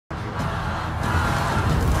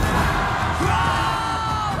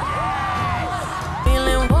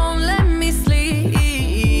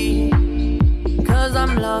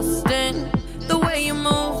lost in the way you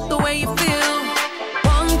move, the way you feel.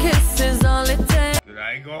 One kiss is all it takes.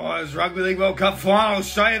 G'day guys, Rugby League World Cup Final,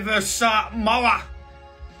 Australia vs Samoa.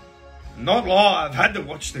 Not live, had to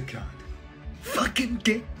watch the card. Fucking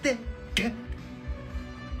get that cut.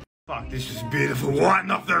 Fuck, this is beautiful. Whiten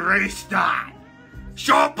off the restart.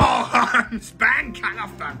 Short ball Holmes, bang, cut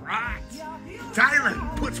off the right. Taylor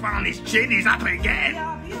puts one on his chin, he's up again.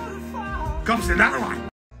 Comes another one.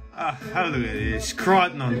 Have a look at this,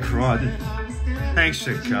 Crichton on Crichton. Thanks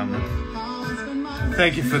for coming.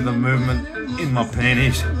 Thank you for the movement in my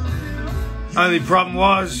panties. Only problem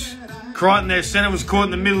was, Crichton, their centre, was caught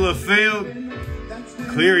in the middle of the field.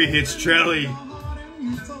 Cleary hits Trelly.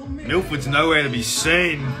 Milford's nowhere to be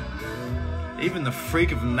seen. Even the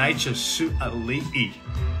freak of nature, Rlwc,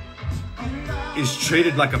 is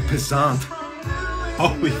treated like a peasant.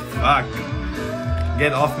 Holy fuck.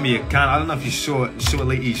 Get off me, you cunt. I don't know if you saw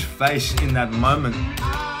Rlwc's face in that moment.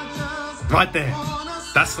 Right there.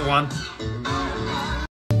 That's the one.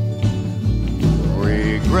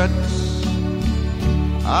 Regrets,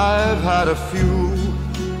 I've had a few.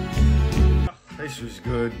 This was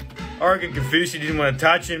good. I reckon Confucius didn't want to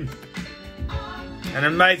touch him. And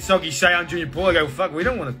then made Soggy say on Junior Paul, I go, fuck, we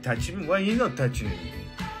don't want to touch him. Why are you not touching him?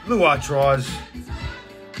 Rlwc tries.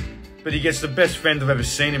 But he gets the best friend I've ever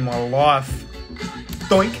seen in my life.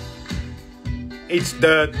 Doink. Eats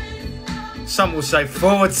dirt. Some will say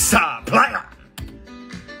forward star player.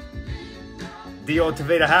 Dior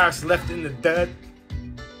Tavita Harris left in the dirt.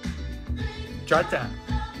 Try time.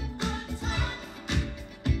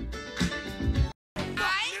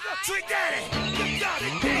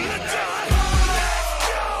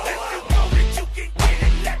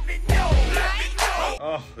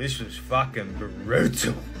 Oh, this was fucking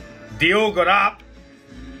brutal. Dior got up,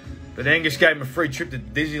 but Angus gave him a free trip to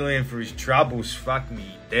Disneyland for his troubles. Fuck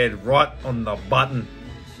me dead, right on the button.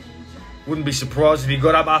 Wouldn't be surprised if he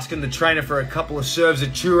got up asking the trainer for a couple of serves of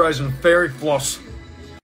churros and fairy floss.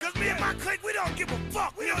 Cause me and my clique, we don't give a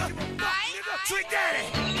fuck. We don't give a fuck. Trick Daddy.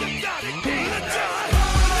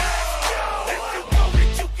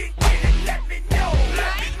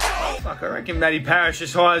 Fuck, I reckon Matty Parrish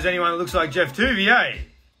as high as anyone that looks like Jeff Tuvey, eh?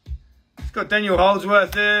 He's got Daniel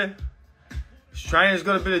Holdsworth there. His trainer's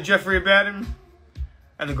got a bit of Jeffrey about him.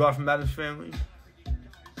 And the guy from Adam's Family.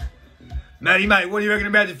 Matty, mate, what do you reckon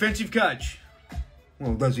about defensive coach?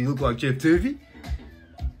 Well, does he look like Jeff Tuvey?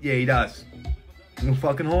 Yeah, he does. He'll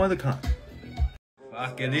fucking hire the cunt.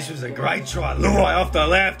 Fucking, this was a great try.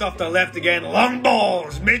 Rlwc off the left again. Long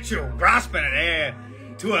balls. Mitchell grasping at air.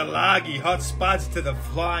 Rlwc, hot spots to the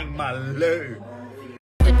flying Malou.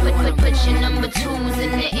 Put your number twos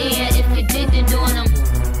in the air if you did it on them.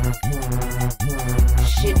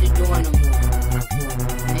 Shit it on them.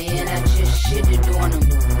 Man, I just shit it on them.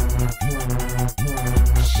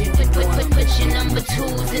 Put your number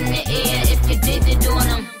twos in the air if you did it on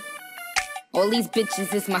them. All these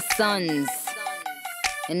bitches is my sons.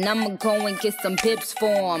 And I'ma go and get some pips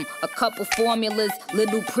for 'em. A couple formulas,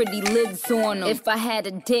 little pretty lids on 'em. If I had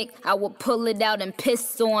a dick, I would pull it out and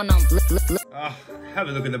piss on 'em. Oh, have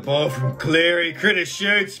a look at the ball from Cleary. Critter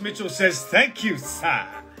shoots. Mitchell says, thank you, sir.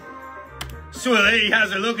 Rlwc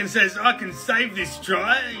has a look and says, I can save this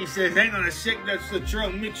try. He says, hang on a sec, that's the try.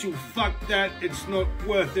 Mitchell, fuck that. It's not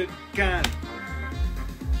worth it. Can't.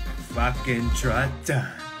 Fucking try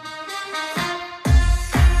time.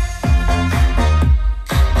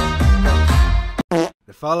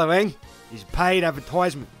 The following is paid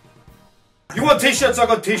advertisement. You want t-shirts? I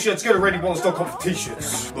got t-shirts. Go to ReadyWanless.com for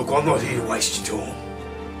t-shirts. Look, I'm not here to waste your time.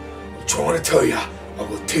 I'm trying to tell you, I've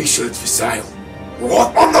got t-shirts for sale.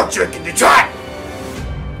 What? I'm not joking, did you? I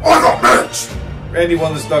got merch.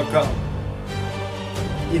 ReadyWanless.com.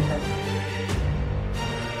 Yeah.